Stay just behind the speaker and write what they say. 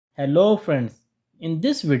Hello friends, in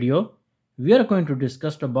this video we are going to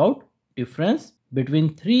discuss about difference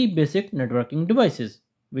between three basic networking devices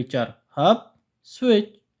which are hub, switch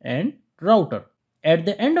and router. At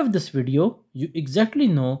the end of this video you exactly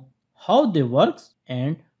know how they work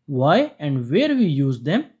and why and where we use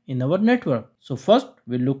them in our network. So first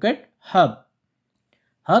we look at hub.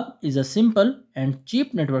 Hub is a simple and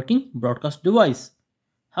cheap networking broadcast device.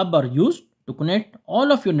 Hub are used to connect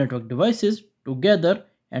all of your network devices together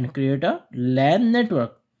and create a LAN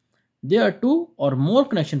network. There are two or more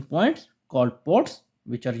connection points called ports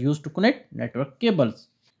which are used to connect network cables.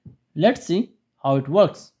 Let's see how it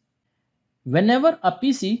works. Whenever a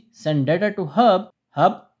PC sends data to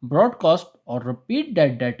Hub broadcast or repeat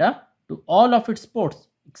that data to all of its ports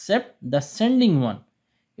except the sending one.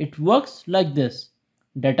 It works like this.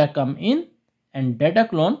 Data come in and data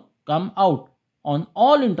clone come out on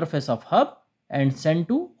all interface of Hub and sent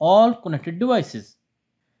to all connected devices.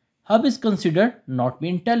 Hub is considered not be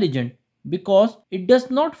intelligent because it does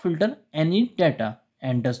not filter any data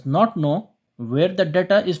and does not know where the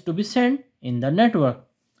data is to be sent in the network.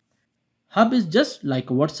 Hub is just like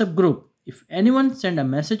a WhatsApp group. If anyone send a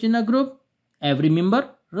message in a group, every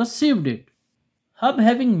member received it. Hub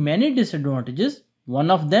having many disadvantages,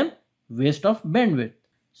 one of them waste of bandwidth.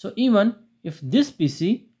 So even if this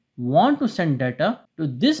PC want to send data to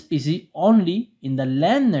this PC only in the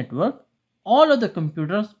LAN network, all other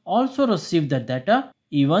computers also receive that data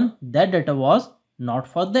even that data was not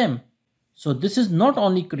for them. So this is not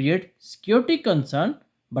only create security concern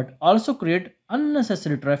but also create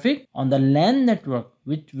unnecessary traffic on the LAN network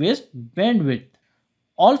which waste bandwidth.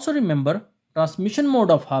 Also remember, transmission mode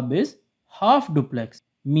of hub is half duplex,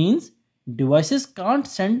 means devices can't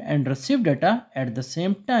send and receive data at the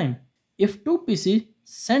same time. If two PCs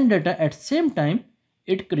send data at same time,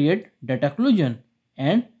 it creates data collision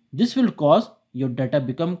and this will cause your data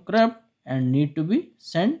become corrupt and need to be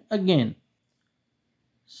sent again.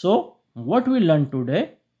 So what we learned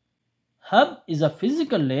today? Hub is a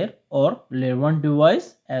physical layer or layer 1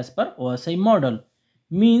 device as per OSI model.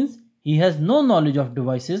 Means he has no knowledge of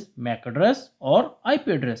devices MAC address or IP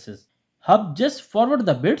addresses. Hub just forward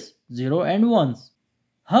the bits 0 and 1s.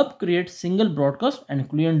 Hub creates single broadcast and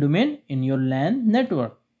client domain in your LAN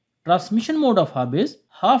network. Transmission mode of hub is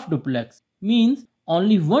half duplex. Means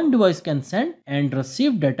only one device can send and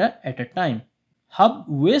receive data at a time. Hub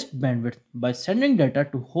wastes bandwidth by sending data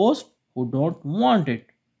to hosts who don't want it.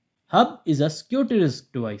 Hub is a security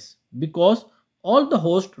risk device because all the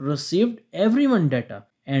hosts received everyone data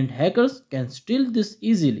and hackers can steal this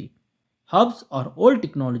easily. Hubs are old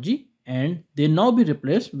technology and they now be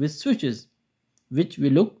replaced with switches, which we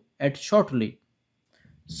look at shortly.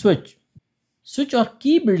 Switch. Switch are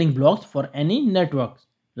key building blocks for any networks.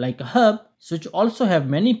 Like a hub, switch also have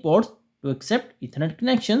many ports to accept Ethernet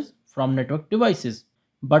connections from network devices.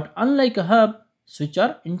 But unlike a hub, switch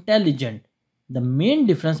are intelligent. The main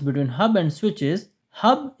difference between hub and switch is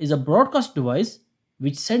hub is a broadcast device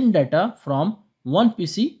which sends data from one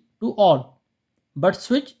PC to all. But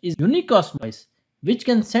switch is a unicast device which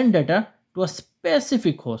can send data to a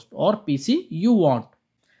specific host or PC you want.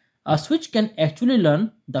 A switch can actually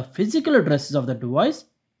learn the physical addresses of the device,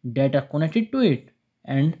 data connected to it,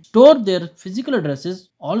 and store their physical addresses,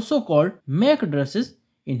 also called MAC addresses,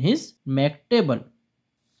 in his MAC table.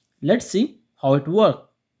 Let's see how it works.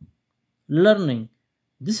 Learning.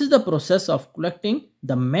 This is the process of collecting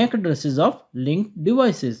the MAC addresses of linked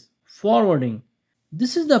devices. Forwarding.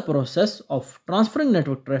 This is the process of transferring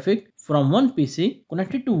network traffic from one PC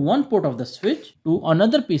connected to one port of the switch to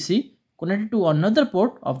another PC connected to another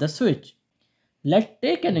port of the switch. Let's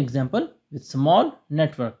take an example with small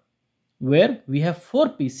network where we have 4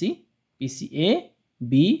 PC, PC A,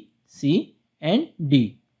 B, C and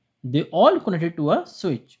D. They all connected to a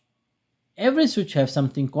switch. Every switch has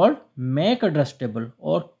something called MAC address table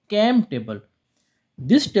or CAM table.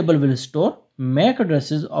 This table will store MAC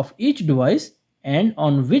addresses of each device and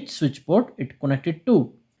on which switch port it connected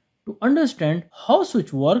to. To understand how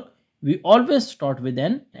switch work, we always start with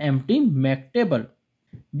an empty MAC table.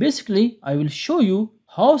 Basically, I will show you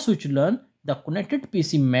how switch learn the connected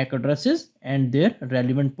PC MAC addresses and their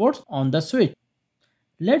relevant ports on the switch.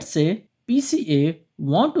 Let's say PC A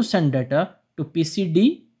want to send data to PC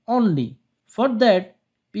D only. For that,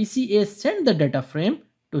 PC A sent the data frame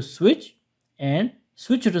to switch and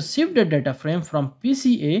switch received the data frame from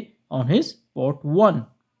PC A on his port 1.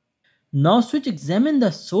 Now switch examine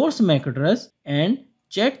the source MAC address and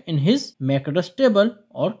check in his MAC address table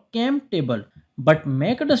or CAM table. But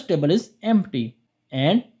MAC address table is empty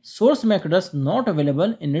and source MAC address not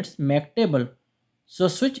available in its MAC table. So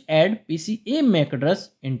switch add PC A MAC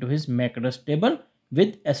address into his MAC address table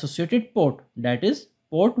with associated port, that is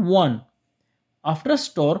port 1. After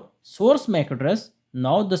store source MAC address,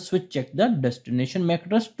 now the switch check the destination MAC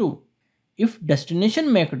address too. If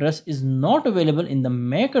destination MAC address is not available in the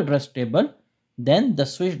MAC address table, then the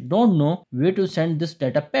switch don't know where to send this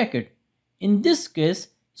data packet. In this case,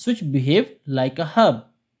 switch behave like a hub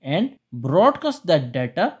and broadcast that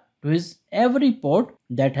data to his every port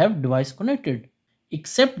that have device connected,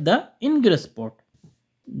 except the ingress port.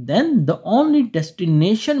 Then the only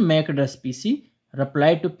destination MAC address PC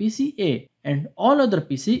reply to PC A and all other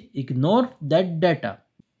PC ignore that data.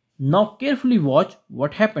 Now carefully watch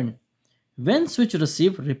what happened. When switch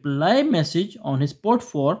received reply message on his port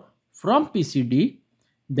 4 from PCD,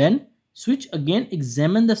 then switch again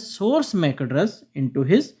examine the source MAC address into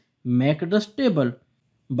his MAC address table.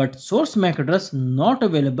 But source MAC address not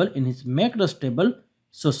available in his MAC address table,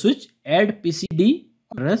 so switch add PCD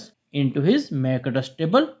address into his MAC address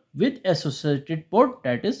table with associated port,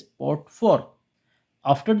 that is port 4.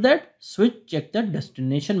 After that, switch check the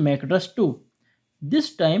destination MAC address too.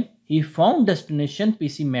 This time he found destination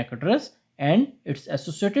PC MAC address and its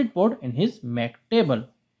associated port in his MAC table.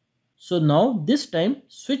 So now this time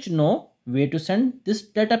switch know where to send this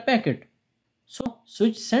data packet. So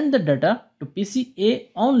switch send the data to PC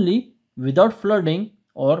A only without flooding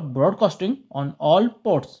or broadcasting on all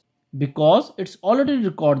ports, because it's already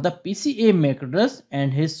record the PCA MAC address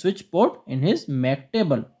and his switch port in his MAC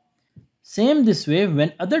table. Same this way,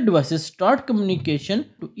 when other devices start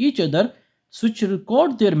communication to each other, switch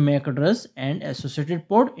record their MAC address and associated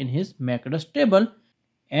port in his MAC address table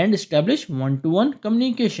and establish one-to-one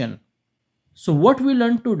communication. So what we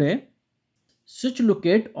learned today: switch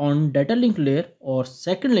locate on data link layer or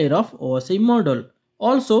second layer of OSI model.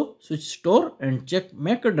 Also, switch store and check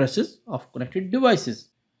MAC addresses of connected devices.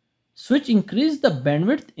 Switch increase the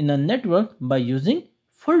bandwidth in a network by using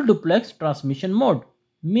full duplex transmission mode.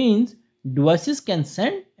 Means devices can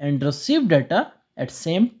send and receive data at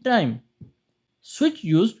same time. Switch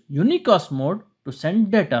used unicast mode to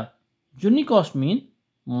send data. Unicast means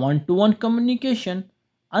one-to-one communication.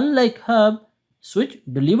 Unlike hub, switch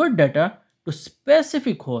delivered data to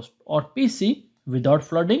specific host or PC without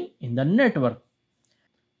flooding in the network.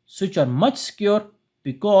 Switch are much secure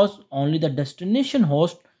because only the destination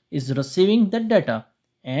host is receiving the data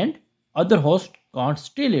and other host can't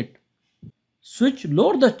steal it. Switch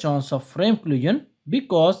lower the chance of frame collision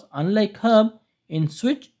because unlike hub, in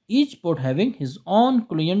switch each port having his own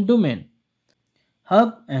collision domain.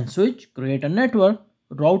 Hub and switch create a network,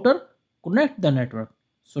 router connect the network.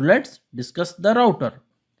 So let's discuss the router.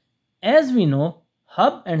 As we know,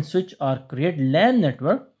 hub and switch are create LAN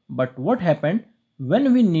network, but what happened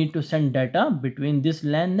when we need to send data between this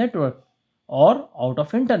LAN network or out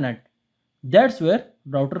of internet? That's where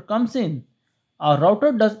router comes in. A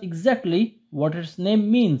router does exactly what its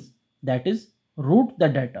name means, that is, route the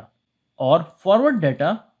data or forward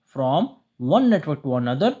data from one network to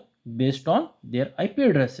another based on their IP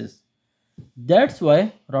addresses. That's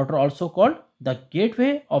why router also called the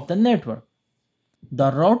gateway of the network.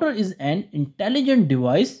 The router is an intelligent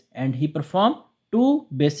device and he performs two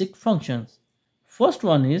basic functions. First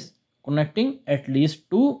one is connecting at least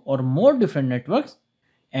two or more different networks,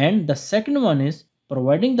 and the second one is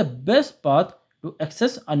providing the best path to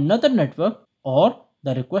access another network or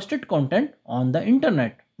the requested content on the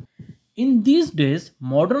internet. In these days,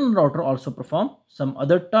 modern router also perform some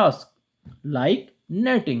other tasks like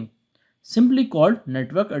netting, simply called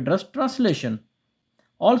network address translation.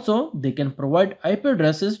 Also, they can provide IP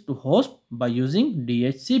addresses to host by using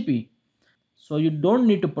DHCP. So you don't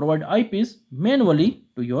need to provide IPs manually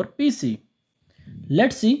to your PC.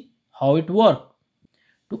 Let's see how it works.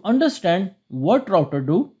 To understand what router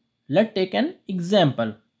do, let's take an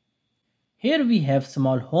example. Here we have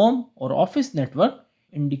small home or office network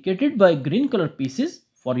indicated by green color pieces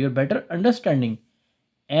for your better understanding,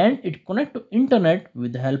 and it connect to internet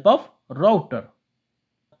with the help of router.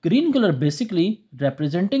 Green color basically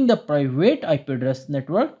representing the private IP address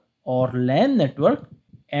network or LAN network,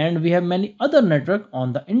 and we have many other network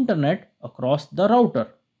on the internet across the router.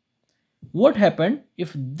 What happened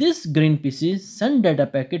if this green PC send data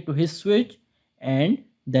packet to his switch and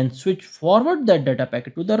then switch forward that data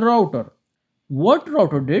packet to the router? What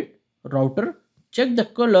router did? Router check the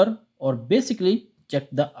color or basically check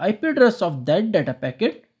the IP address of that data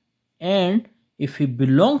packet, and if he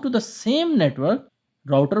belong to the same network,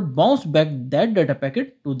 router bounce back that data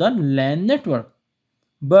packet to the LAN network.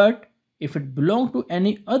 But if it belong to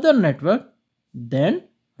any other network, then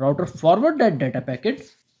router forward that data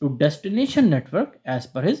packet to destination network as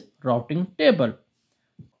per his routing table.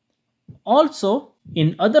 Also,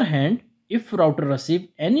 in other hand, if router receive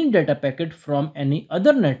any data packet from any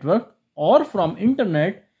other network or from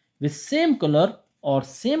internet with same color or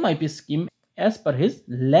same IP scheme as per his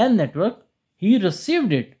LAN network, he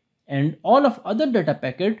received it, and all of other data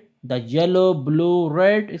packet, the yellow, blue,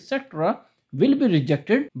 red, etc., will be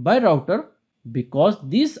rejected by router because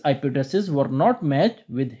these IP addresses were not matched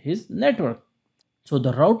with his network. So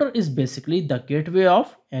the router is basically the gateway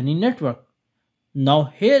of any network. Now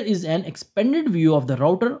here is an expanded view of the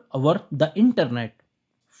router over the internet.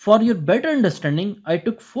 For your better understanding, I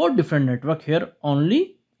took 4 different networks here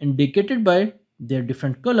only, indicated by their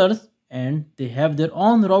different colors, and they have their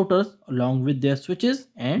own routers along with their switches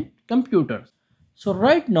and computers. So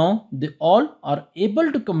right now they all are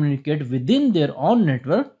able to communicate within their own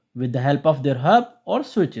network with the help of their hub or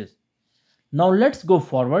switches. Now let's go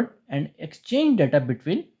forward and exchange data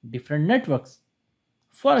between different networks.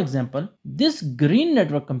 For example, this green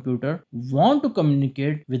network computer want to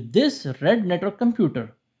communicate with this red network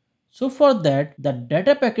computer. So for that, the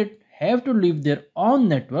data packet have to leave their own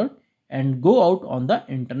network and go out on the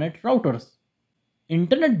internet routers.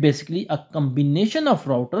 Internet basically a combination of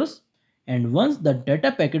routers, and once the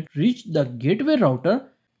data packet reach the gateway router,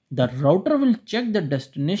 the router will check the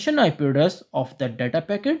destination IP address of the data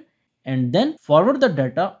packet and then forward the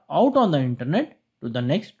data out on the internet to the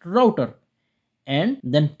next router. And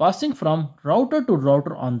then passing from router to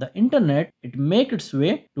router on the internet, it makes its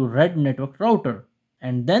way to red network router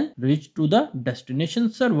and then reach to the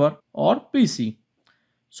destination server or PC.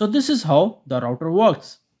 So this is how the router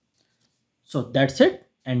works. So that's it,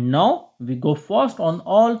 and now we go first on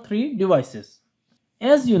all 3 devices.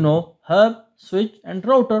 As you know, hub, switch and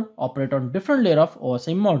router operate on different layer of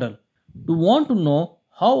OSI model. To want to know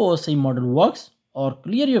how OSI model works or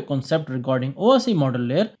clear your concept regarding OSI model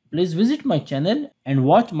layer, please visit my channel and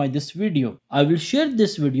watch this video. I will share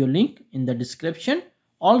this video link in the description.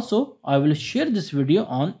 Also, I will share this video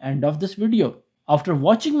on end of this video. After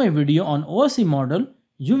watching my video on OSI model,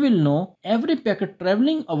 you will know every packet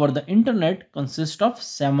traveling over the internet consists of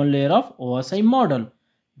 7 layers of OSI model.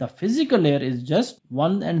 The physical layer is just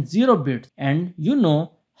 1 and 0 bits, and you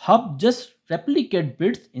know hub just replicate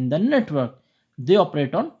bits in the network. They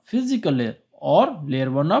operate on physical layer or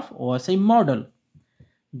layer 1 of OSI model.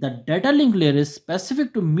 The data link layer is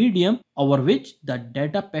specific to medium over which the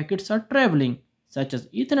data packets are traveling, such as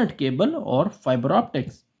Ethernet cable or fiber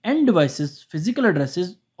optics. End devices physical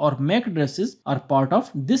addresses or MAC addresses are part of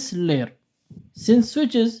this layer. Since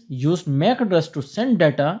switches use MAC address to send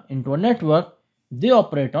data into a network, they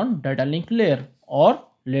operate on data link layer or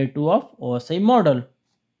layer 2 of OSI model.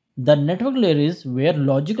 The network layer is where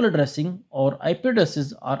logical addressing or IP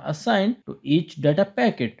addresses are assigned to each data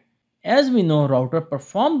packet. As we know, router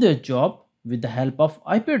perform their job with the help of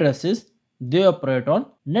IP addresses. They operate on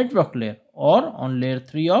network layer or on layer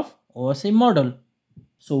 3 of OSI model.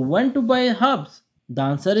 So when to buy hubs? The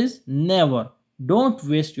answer is never. Don't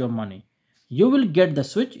waste your money. You will get the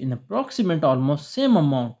switch in approximate almost same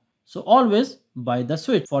amount. So always buy the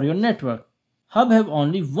switch for your network. Hub have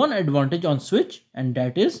only one advantage on switch, and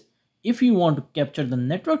that is if you want to capture the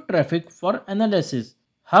network traffic for analysis.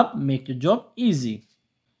 Hub make your job easy.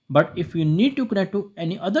 But if you need to connect to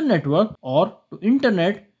any other network or to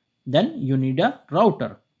internet, then you need a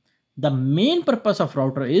router. The main purpose of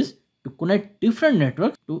router is to connect different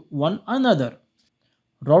networks to one another.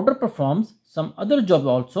 Router performs some other job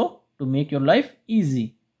also to make your life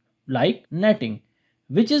easy, like netting,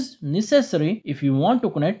 which is necessary if you want to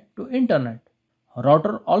connect to internet.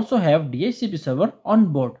 Router also have DHCP server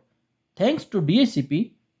on board. Thanks to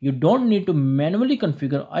DHCP, you don't need to manually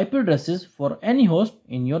configure IP addresses for any host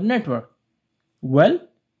in your network. Well,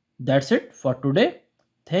 that's it for today.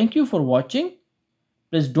 Thank you for watching.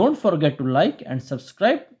 Please don't forget to like and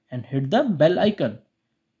subscribe and hit the bell icon.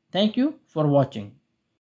 Thank you for watching.